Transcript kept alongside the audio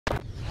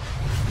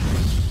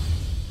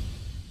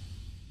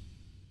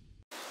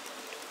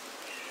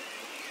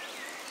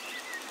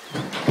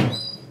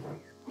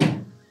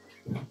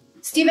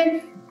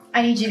Steven,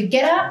 I need you to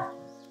get up,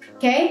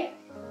 okay?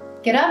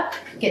 Get up,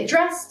 get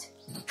dressed,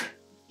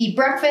 eat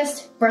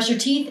breakfast, brush your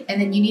teeth, and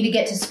then you need to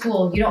get to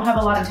school. You don't have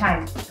a lot of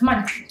time. Come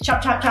on,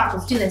 chop, chop, chop,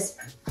 let's do this.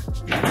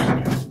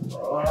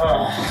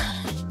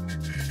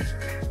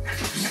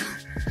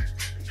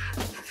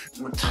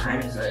 What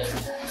time is it?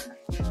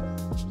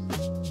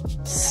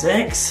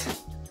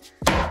 6?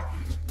 I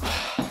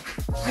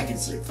can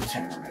sleep for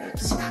 10 more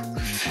minutes.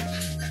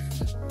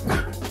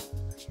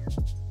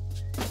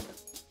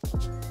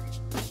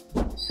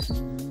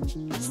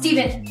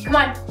 Steven, come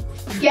on,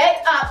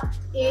 get up.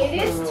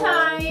 It is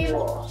time.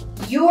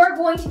 You are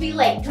going to be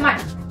late. Come on,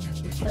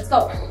 let's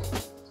go.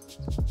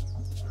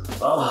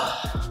 Oh.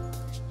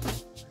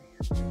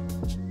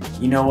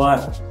 You know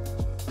what?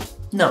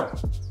 No.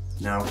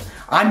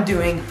 I'm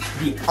doing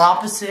the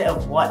opposite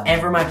of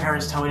whatever my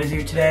parents tell me to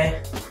do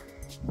today.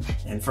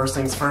 And first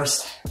things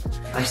first,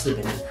 I'm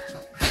sleeping in.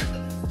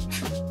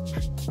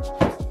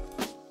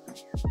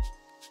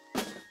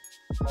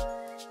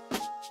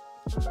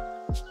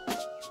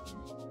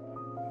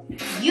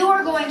 You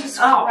are going to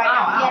school right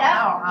now. Get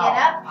up, get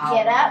up,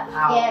 get up,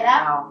 get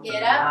up,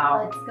 get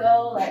up. Let's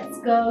go, let's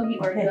go. You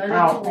are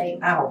gonna be late.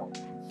 Ow.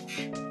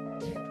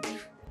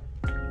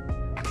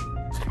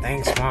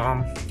 Thanks,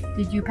 Mom.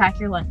 Did you pack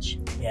your lunch?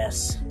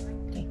 Yes.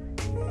 Okay.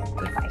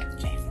 Goodbye.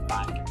 Okay,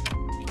 bye.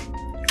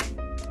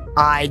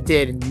 I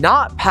did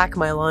not pack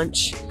my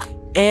lunch,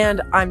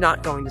 and I'm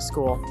not going to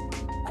school.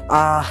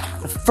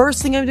 The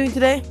first thing I'm doing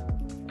today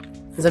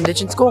is I'm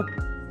ditching school.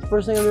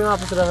 First thing I'm doing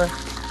opposite of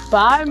her.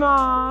 Bye,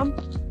 Mom.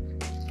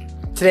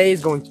 Today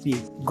is going to be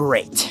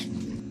great.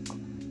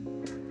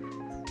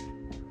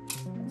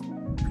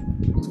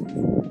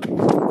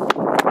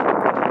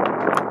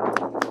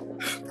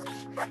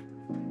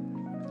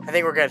 I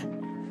think we're good.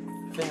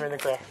 I think we're in the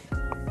clear.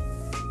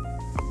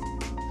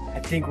 I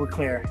think we're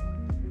clear.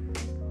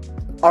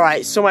 All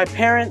right, so my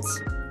parents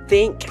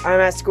think I'm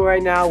at school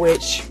right now,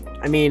 which,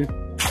 I mean,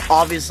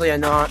 obviously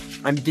I'm not.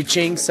 I'm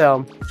ditching,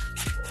 so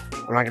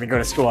I'm not gonna go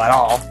to school at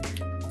all.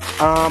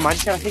 I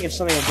just gotta think of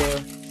something to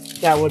do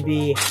that would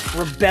be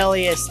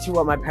rebellious to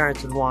what my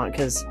parents would want,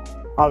 because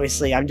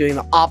obviously I'm doing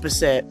the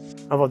opposite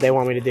of what they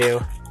want me to do.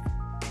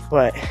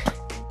 But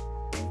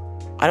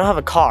I don't have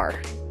a car.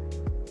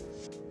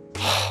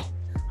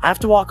 I have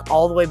to walk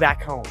all the way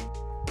back home.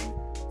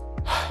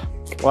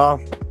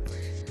 Well,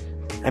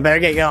 I better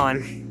get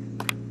going.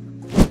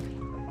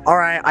 All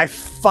right, I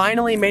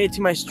finally made it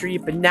to my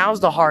street, but now's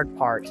the hard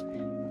part.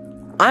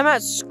 I'm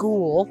at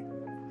school,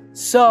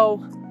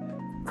 so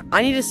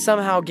I need to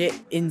somehow get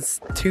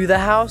into the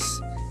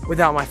house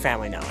without my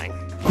family knowing.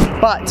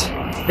 But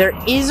there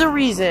is a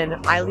reason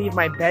I leave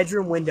my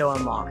bedroom window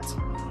unlocked.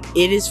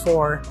 It is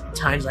for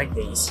times like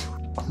these.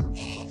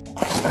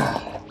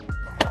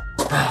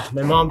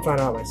 My mom found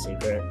out my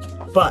secret,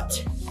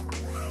 but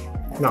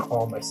not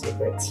all my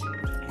secrets.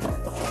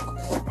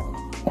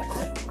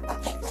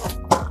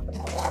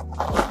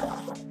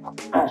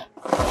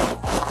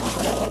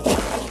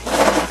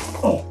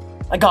 Oh,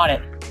 I got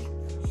it.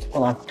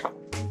 Hold on.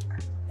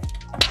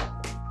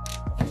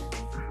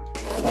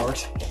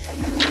 Works.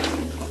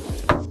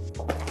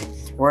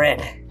 We're in.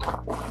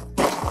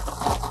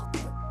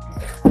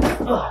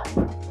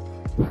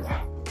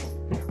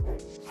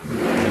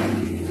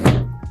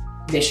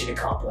 Mission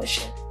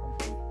accomplished.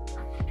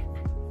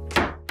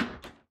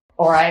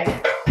 Alright,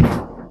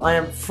 I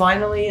am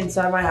finally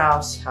inside my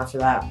house after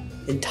that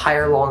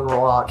entire long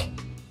walk,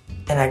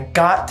 and I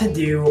got to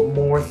do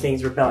more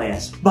things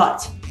rebellious.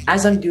 But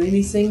as I'm doing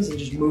these things and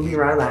just moving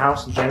around the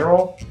house in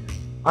general,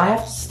 I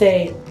have to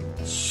stay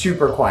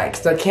super quiet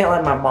because I can't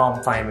let my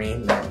mom find me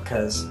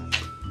because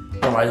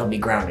otherwise I'll be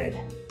grounded.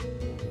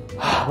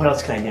 What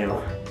else can I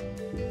do?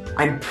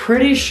 I'm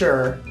pretty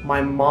sure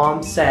my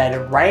mom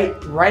said right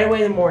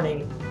away in the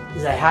morning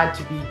is I had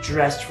to be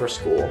dressed for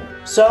school.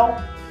 So,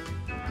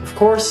 of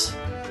course,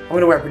 I'm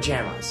gonna wear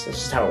pajamas. That's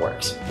just how it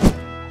works.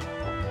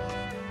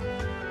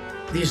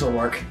 These will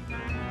work.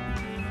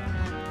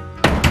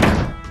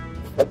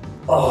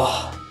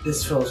 Oh,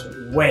 this feels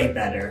way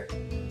better.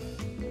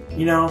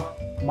 You know,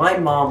 my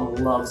mom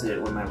loves it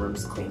when my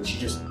room's clean. She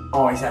just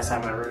always has to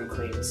have my room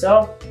clean.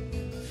 So,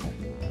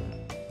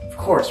 of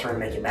course, we're gonna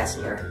make it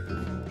messier.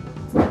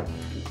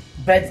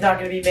 Bed's not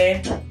gonna be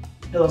made.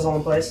 Pillow's all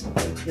in place.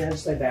 Yeah,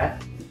 just like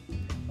that.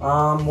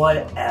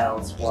 What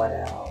else? What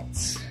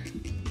else?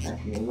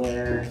 Nothing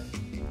there.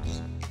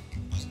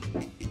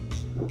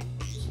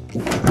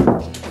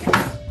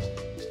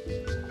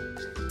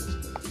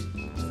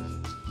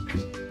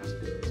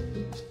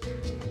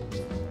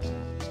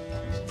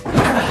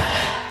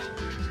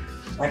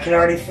 I can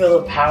already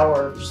feel the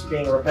power of just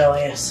being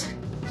rebellious.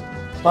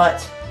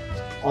 But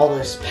all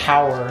this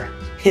power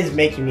is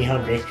making me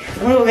hungry.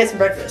 I'm gonna go get some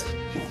breakfast.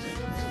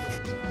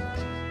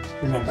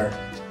 Remember,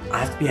 I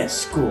have to be at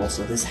school,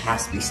 so this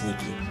has to be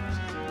sneaky.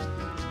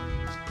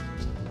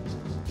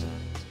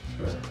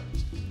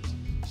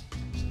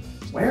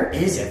 Where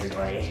is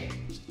everybody?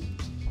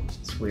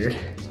 It's weird.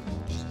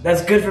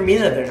 That's good for me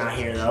that they're not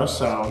here though,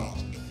 so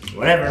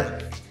whatever.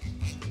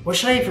 What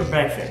should I eat for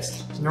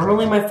breakfast?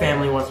 Normally my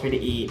family wants me to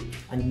eat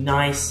a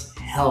nice,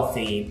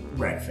 healthy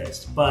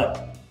breakfast,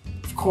 but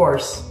of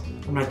course,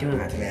 I'm not doing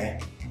that today.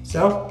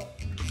 So,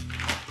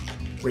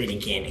 we're eating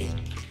candy.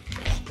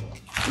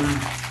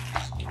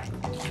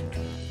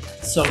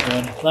 So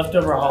good.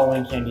 Leftover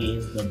Halloween candy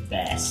is the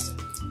best.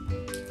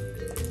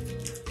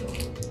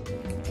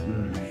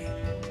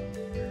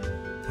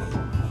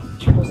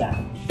 What was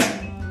that?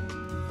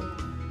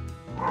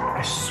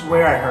 I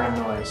swear I heard a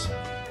noise.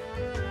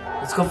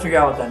 Let's go figure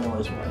out what that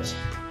noise was.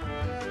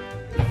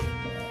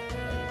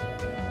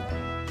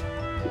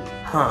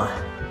 Huh.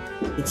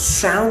 It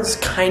sounds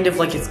kind of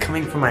like it's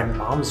coming from my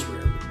mom's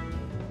room.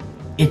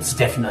 It's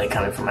definitely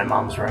coming from my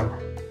mom's room.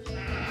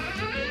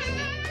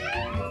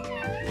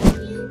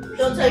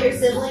 Don't tell your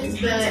siblings,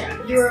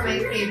 but you were my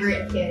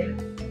favorite kid.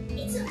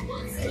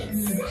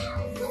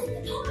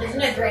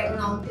 Isn't it great when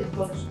all the kids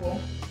go to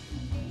school?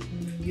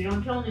 You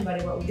don't tell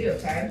anybody what we do,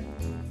 okay?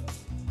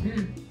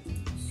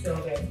 So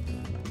good.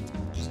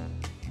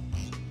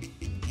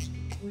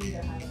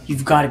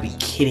 You've got to be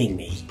kidding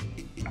me.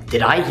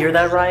 Did I hear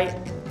that right?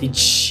 Did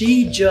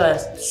she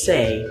just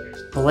say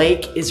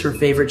Blake is her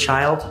favorite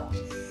child?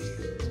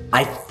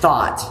 I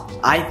thought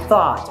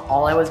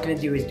all I was gonna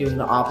do is doing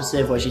the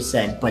opposite of what she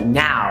said, but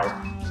now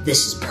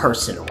this is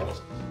personal.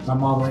 My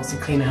mom likes to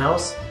clean the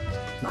house?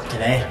 Not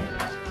today.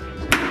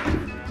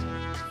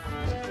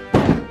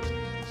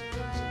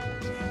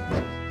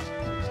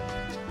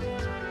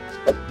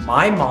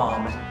 My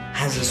mom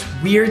has this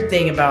weird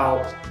thing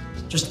about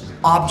just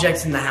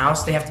objects in the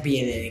house. They have to be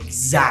in an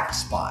exact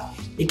spot.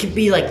 It could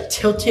be like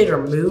tilted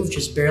or moved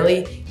just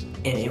barely,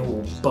 and it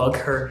will bug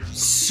her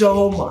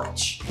so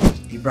much.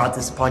 You brought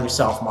this upon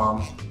yourself,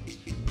 Mom.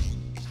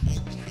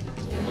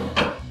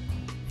 Oh,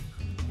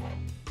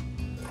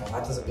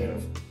 that doesn't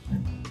move.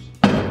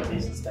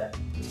 These instead.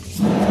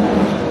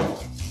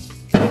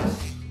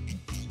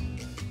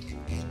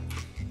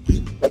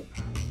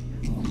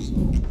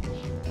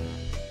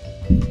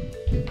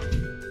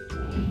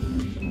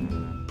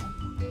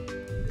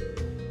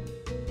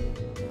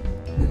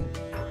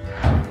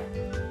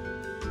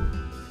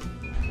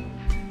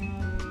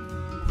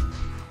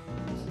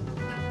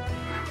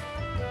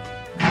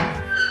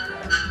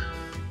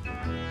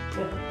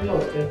 It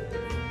looks good.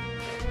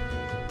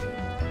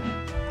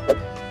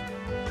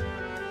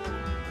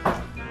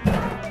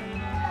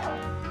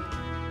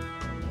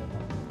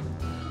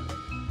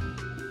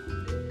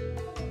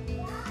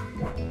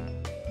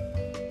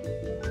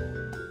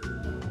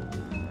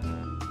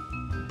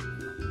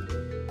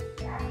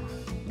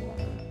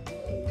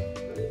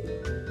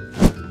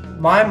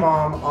 My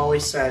mom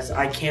always says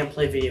I can't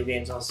play video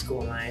games on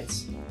school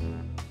nights.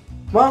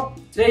 Well,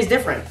 today's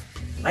different.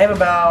 I have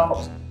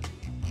about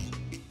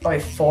probably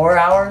 4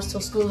 hours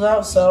till school's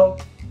out, so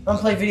I'm gonna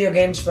play video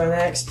games for the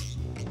next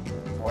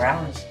 4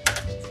 hours.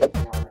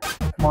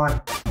 Come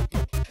on.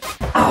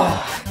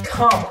 Oh,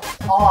 come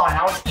on.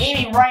 I was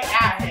aiming right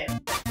at him.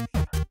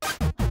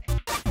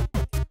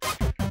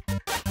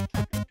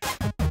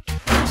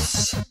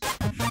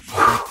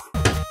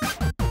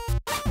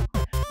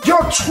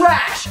 You're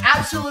trash!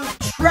 Absolute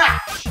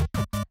trash!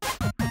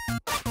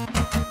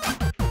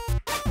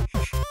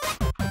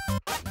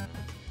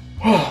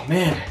 Oh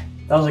man,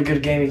 that was a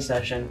good gaming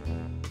session.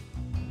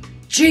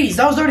 Jeez,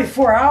 that was already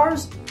 4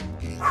 hours?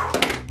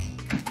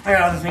 I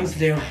got other things to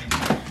do.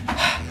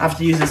 I have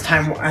to use this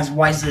time as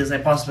wisely as I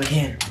possibly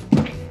can.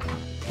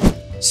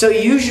 So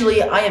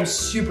usually I am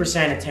super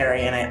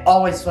sanitary and I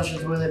always flush the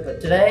toilet, but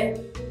today,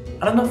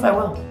 I don't know if I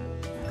will.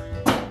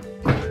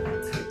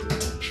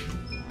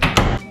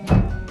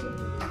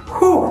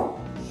 Whew.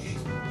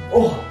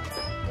 Oh.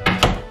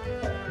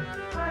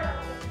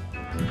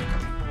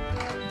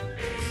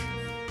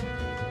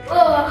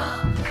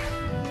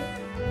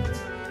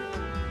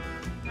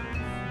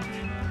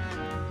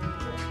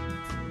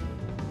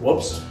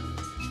 Whoops.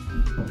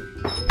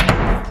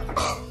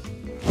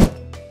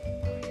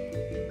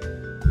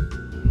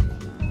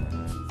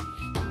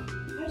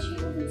 How'd you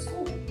live in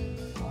school?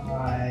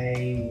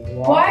 I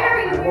walked. Why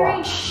are you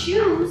wearing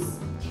shoes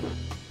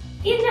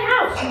in the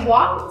house? You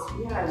walked?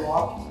 Yeah, I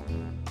walked.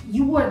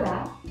 You wore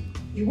that?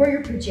 You wore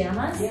your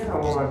pajamas? Yeah, I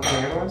wore my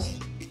pajamas.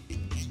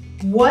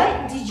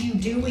 What did you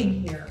do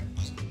in here?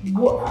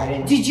 What? I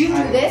didn't. Did you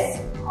do this?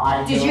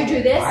 Did you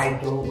do this? I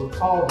don't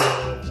recall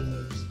doing it.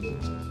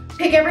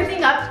 Pick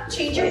everything up,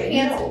 change your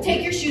pants,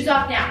 take your shoes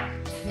off now.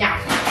 Now.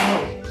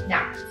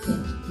 Now.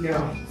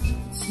 No.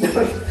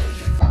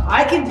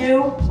 I can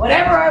do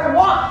whatever I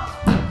want.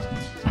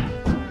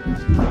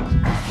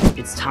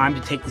 It's time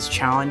to take this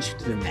challenge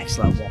to the next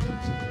level.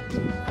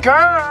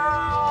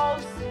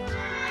 Girls!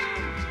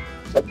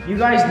 You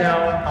guys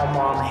know how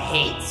Mom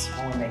hates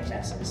when we make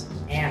messes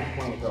and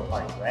when we throw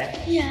parties, right?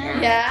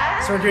 Yeah.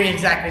 Yeah? So we're doing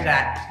exactly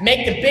that.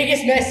 Make the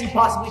biggest mess you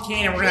possibly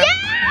can and we're gonna...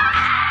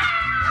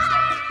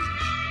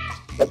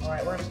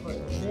 Alright, we're gonna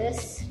put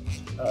this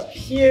up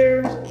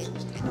here.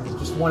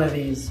 Just one of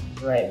these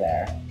right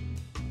there.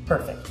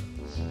 Perfect.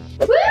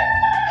 Woo!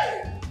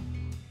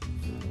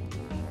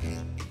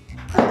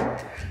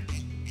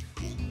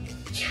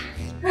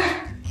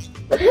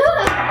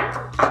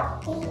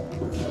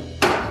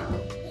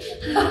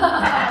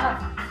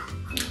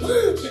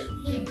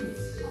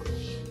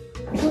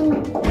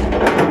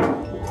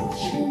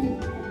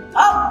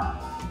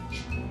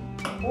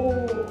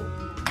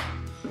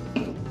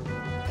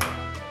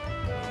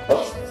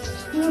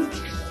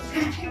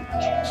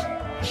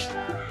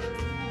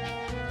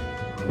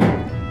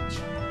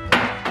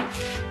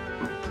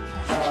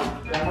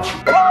 Let's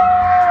party!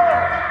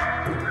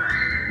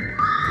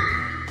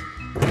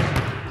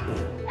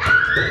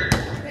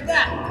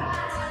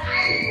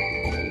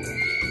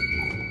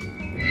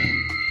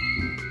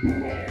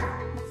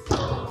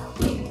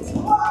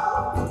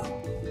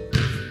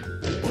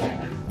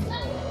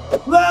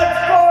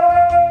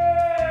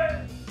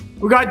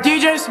 We got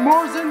DJ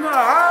S'mores in the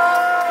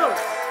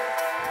house!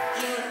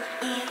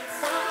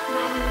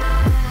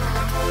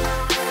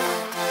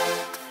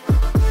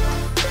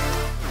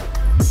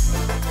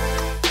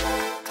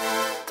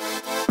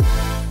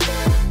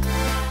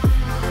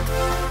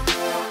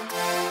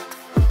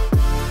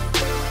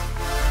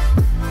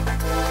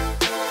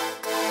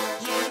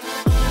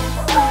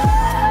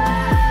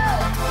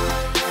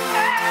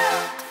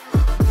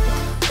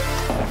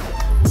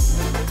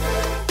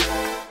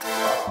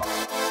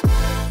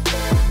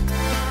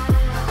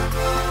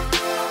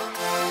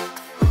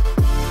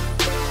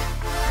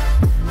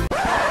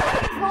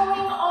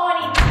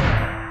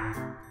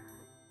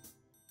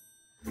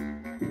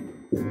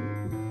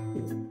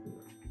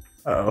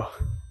 Uh-oh.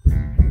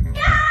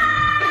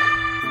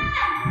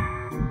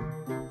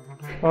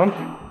 Mom?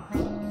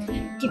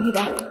 Give me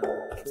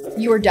that.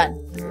 You are done.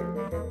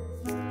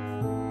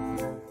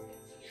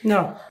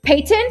 No.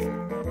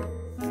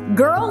 Peyton?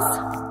 Girls?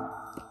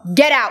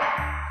 Get out.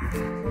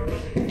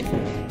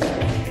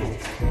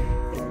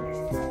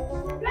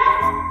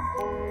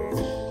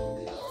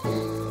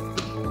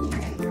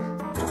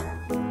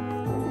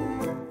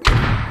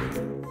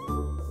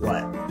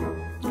 What?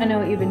 I know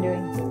what you've been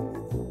doing.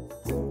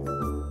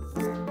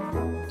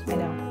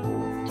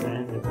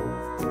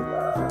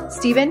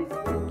 Steven,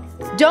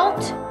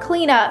 don't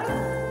clean up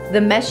the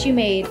mess you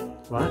made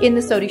in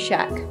the soda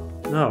shack.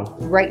 No.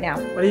 Right now.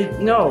 What are you,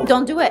 no.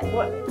 Don't do it.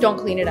 What? Don't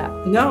clean it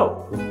up.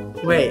 No.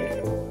 Wait.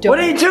 Don't. What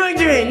are you doing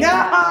to me?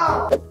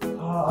 No!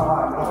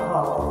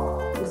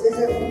 Oh, no. This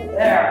isn't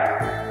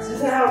there. This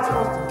isn't how it's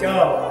supposed to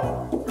go.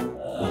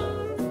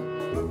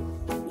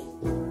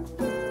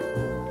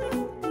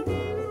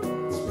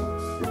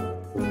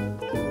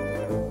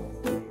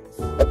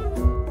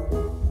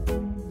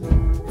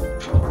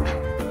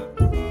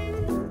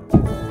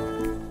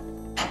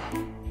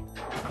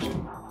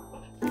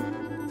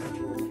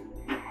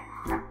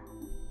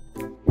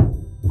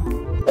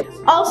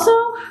 Also,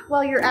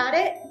 while you're at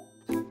it,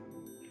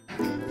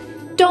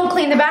 don't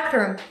clean the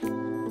bathroom.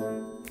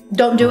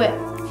 Don't do it.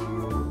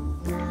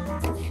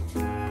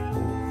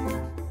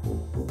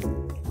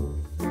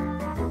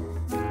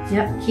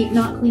 Yep, keep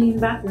not cleaning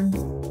the bathroom.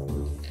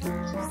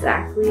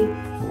 Exactly.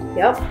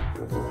 Yep.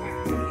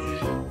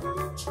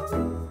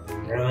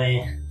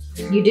 Really?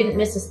 You didn't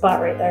miss a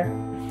spot right there.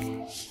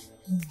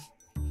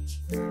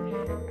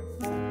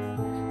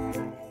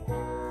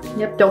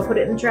 Yep, don't put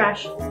it in the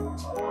trash.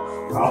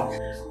 Oh.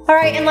 All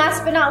right, and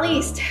last but not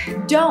least,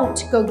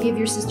 don't go give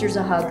your sisters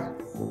a hug.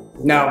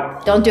 No.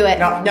 Don't do it.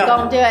 No, no.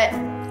 Don't do it.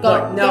 Go.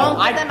 Look, no,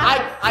 Don't give them a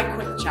hug. I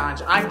quit the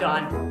challenge. I'm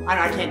done.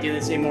 I can't do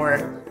this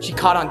anymore. She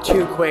caught on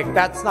too quick.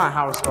 That's not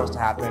how it's supposed to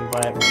happen,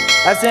 but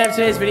that's the end of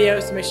today's video.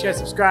 So make sure you guys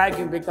subscribe,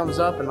 give me a big thumbs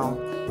up, and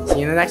I'll see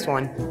you in the next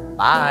one.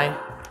 Bye.